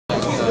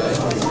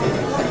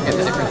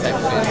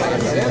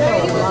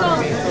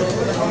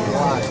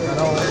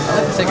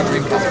take a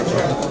dream come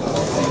true.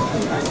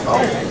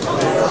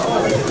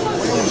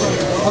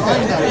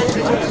 Okay.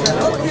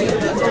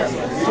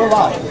 We're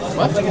live.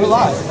 What? We're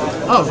live.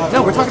 Oh,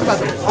 no, we're talking about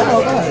the... I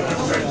know, go ahead.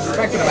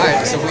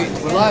 Alright, so we're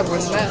live, we're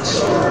in the match.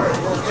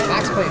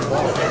 Max playing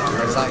ball,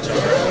 or Zaicheck.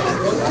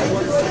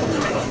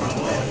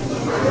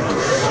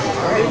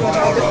 Alright,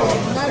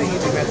 not an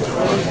easy match.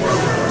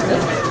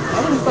 I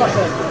would have thought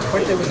that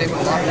Fuerte was able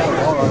to lock down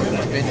ball run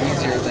a bit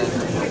easier than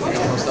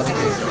most other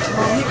cases.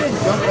 He can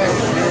jump back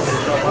to mid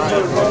a lot.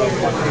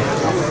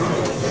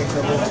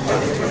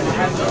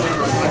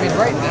 I mean,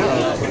 right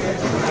now,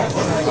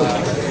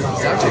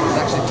 Zaicheck is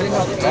actually putting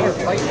up a better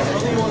fight than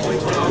the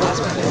last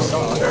match we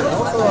saw.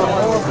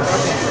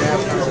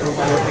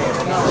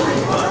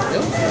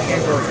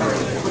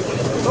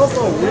 It's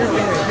also a weird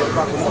thing to hit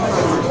about the one I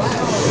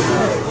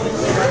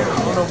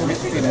don't know if we'll get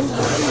to see that.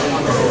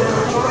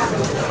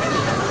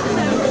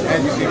 As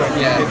you see, like,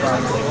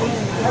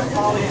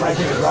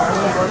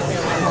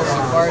 So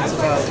far, it's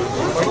about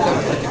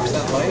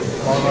 50% light,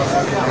 ball run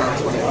around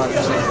 25%.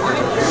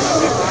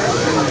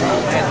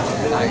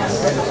 Nice.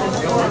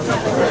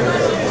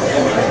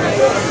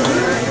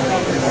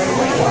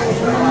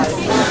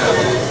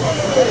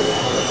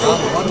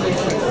 Round one,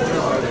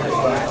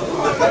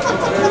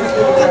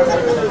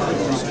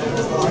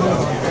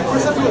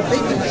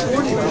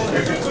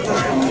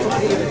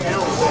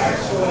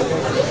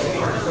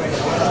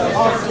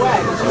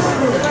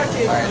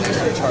 Alright, next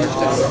we charge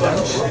down the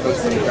punch, goes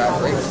for the grab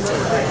break.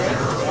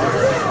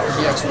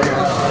 EX right for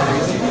no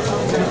reason.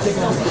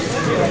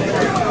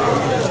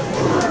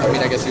 I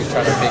mean, I guess he was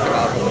trying to fake him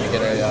out, hoping to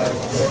get a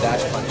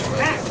dash punch.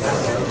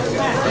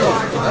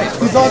 Nice.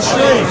 he's on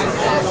string.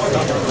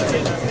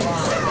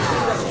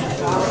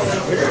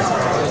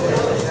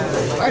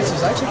 Alright, so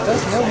Zaicheck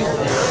does know he's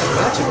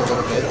matching a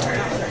little bit.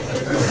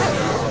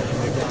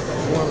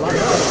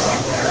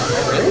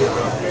 Really?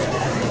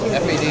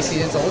 FADC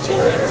is ultra.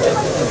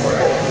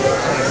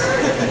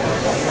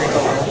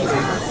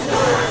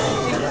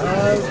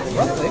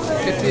 Roughly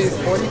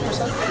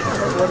 50-40%.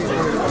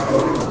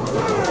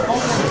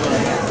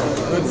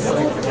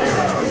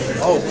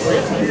 Oh,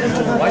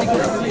 why do you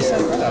get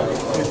 50% grab?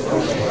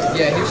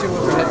 Yeah, he should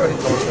win for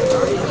headbutting ultra.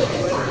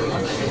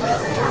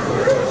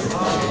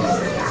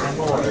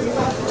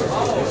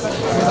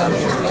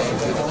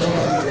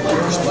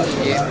 Just left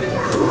the game.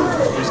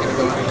 We're just gonna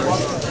go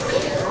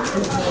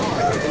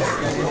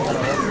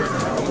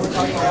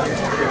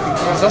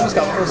he's almost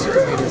got full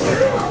super meters.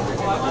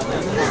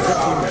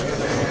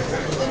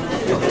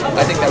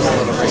 I think that was a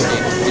little risky.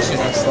 You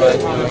shouldn't have slid.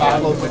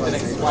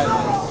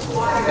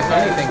 If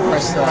anything,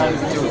 press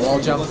do a wall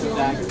jump.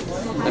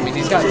 I mean,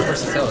 he's got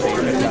versatility. A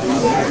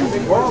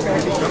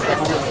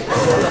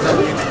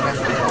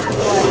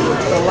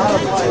lot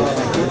of I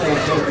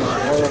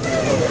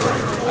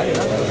didn't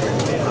know that.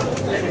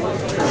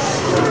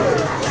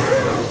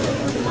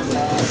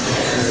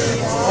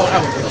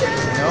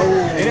 No.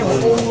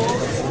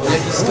 Yeah,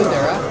 he stood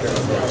there after.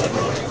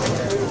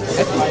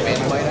 I think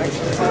Manny might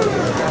actually have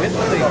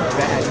really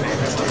bad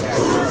matches.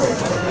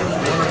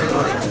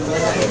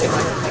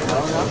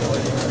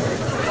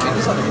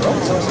 Manny's on the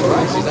ropes, I'm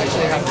surprised. He's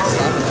actually having to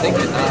stop and think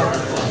and not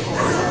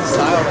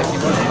style like he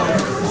would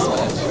have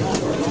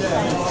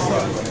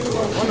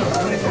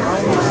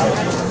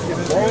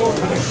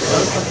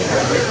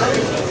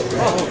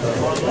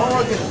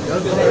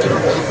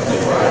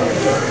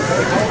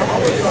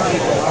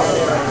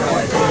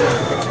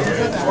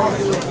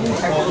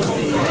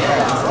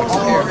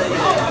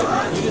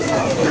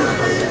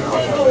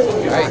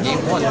Alright,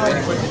 game one.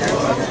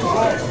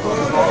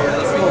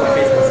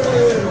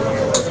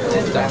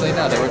 Definitely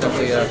no, they were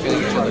definitely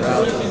feeling each other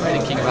out,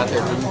 thinking about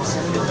their moves.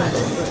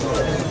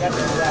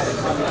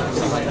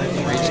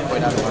 Reached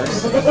quite out of worse.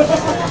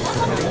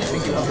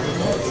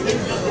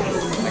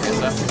 I guess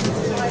so.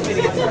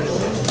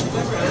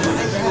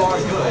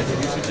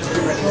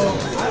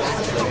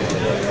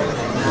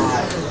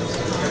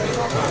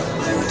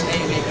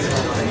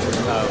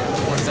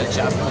 What's that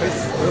chap voice?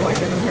 We're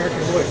like an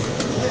American voice.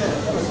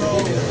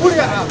 What do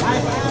you got?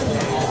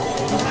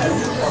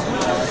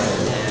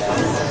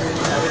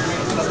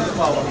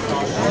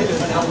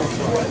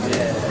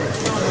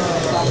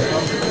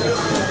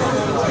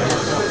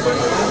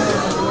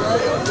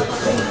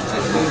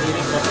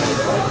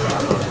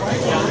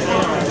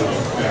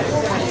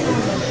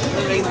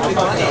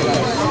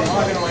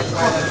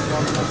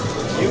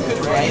 You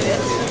could write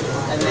it,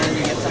 and then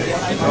you get something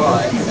else to draw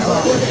it.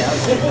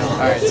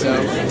 Alright, so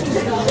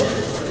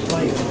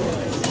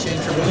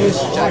change from English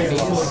to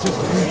Japanese.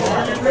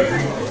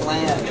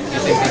 Plan. You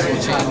think these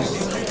will change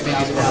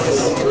Manny's purpose?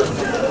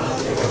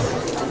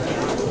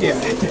 Yeah,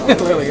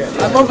 really good.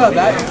 I love how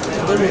that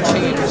little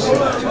change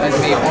has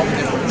made all the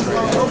difference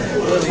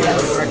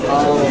right now.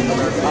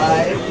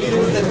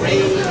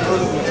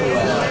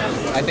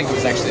 I think it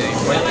was actually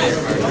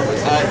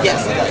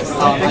Yes, it does.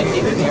 I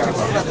came in here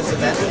for this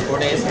event 4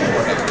 days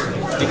before,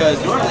 because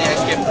normally I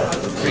skip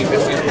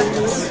Springfest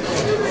weekends.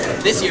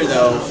 This year,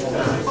 though,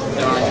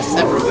 they're on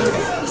separate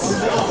weekends.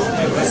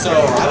 So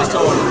I was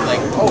told,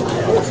 like, oh,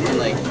 cool,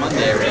 like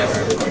Monday or whatever.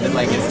 that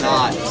like it's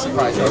not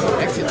Surprising.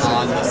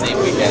 on the same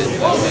weekend.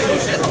 I was like, oh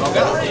shit, I'll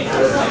go.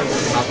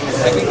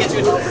 I can get you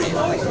a tour for you.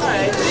 Like,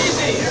 alright,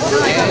 easy.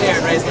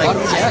 And Ray's like,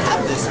 I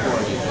have this for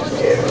you.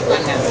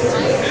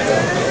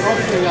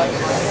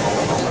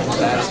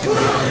 That's going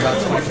to be about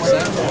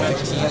 20%,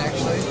 15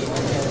 actually.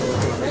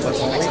 What's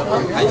the mix up?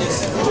 I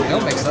just No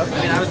mix up. I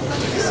mean,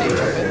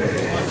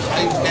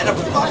 I met up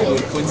with Baku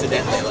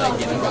coincidentally, like,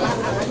 you know.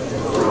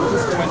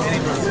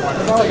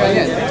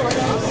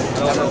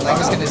 I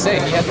was going to say,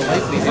 he had the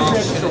life lead in,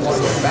 he should have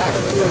walked back.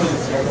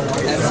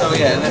 And so,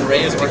 yeah, and then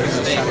Ray is working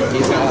the thing,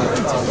 he's got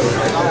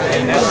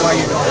And that's why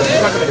you're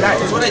not going to die.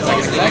 what I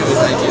usually do is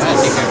I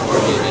just take my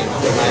board gaming.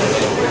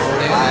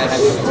 I have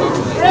to talk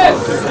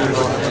to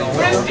people and then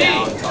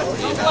talk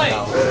to me about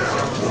how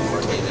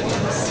board gaming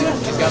is.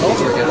 He's got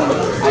over again.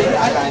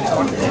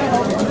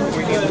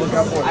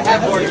 I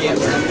have board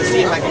games. I'm going to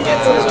see if I can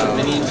get some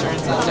mini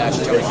insurance on Dash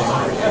jumping.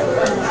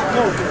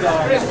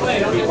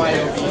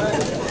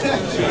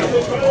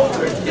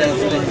 Yeah,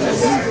 it's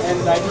ridiculous.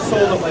 And I just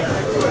sold them like.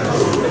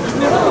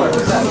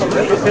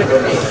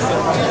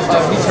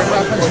 He turned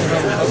around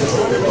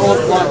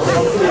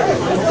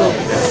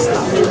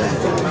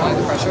applying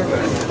the pressure.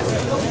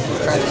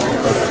 Trying to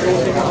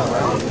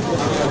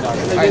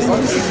alright, as long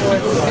as he's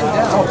pinned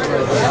down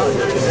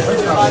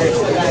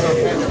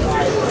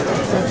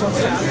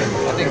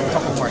I think a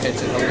couple more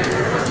hits and he'll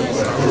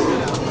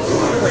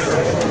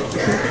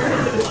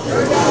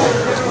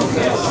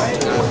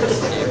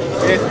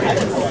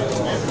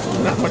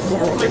Not much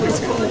more.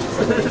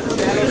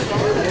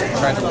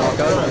 trying to walk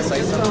out and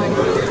say something.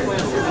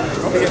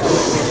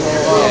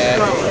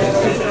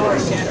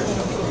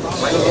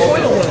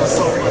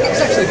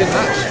 It's actually a good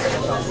match.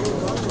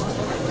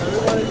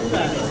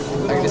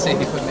 I'm going to say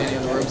he put Manny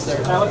on the ropes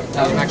there.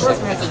 I'm actually.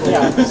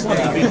 That's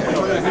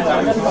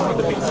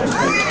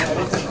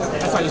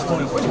why I just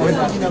told him.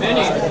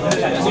 Manny,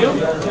 that's you?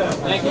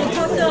 Thank you.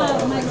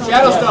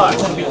 Shadow Star.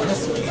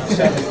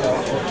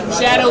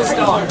 Shadow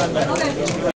Star.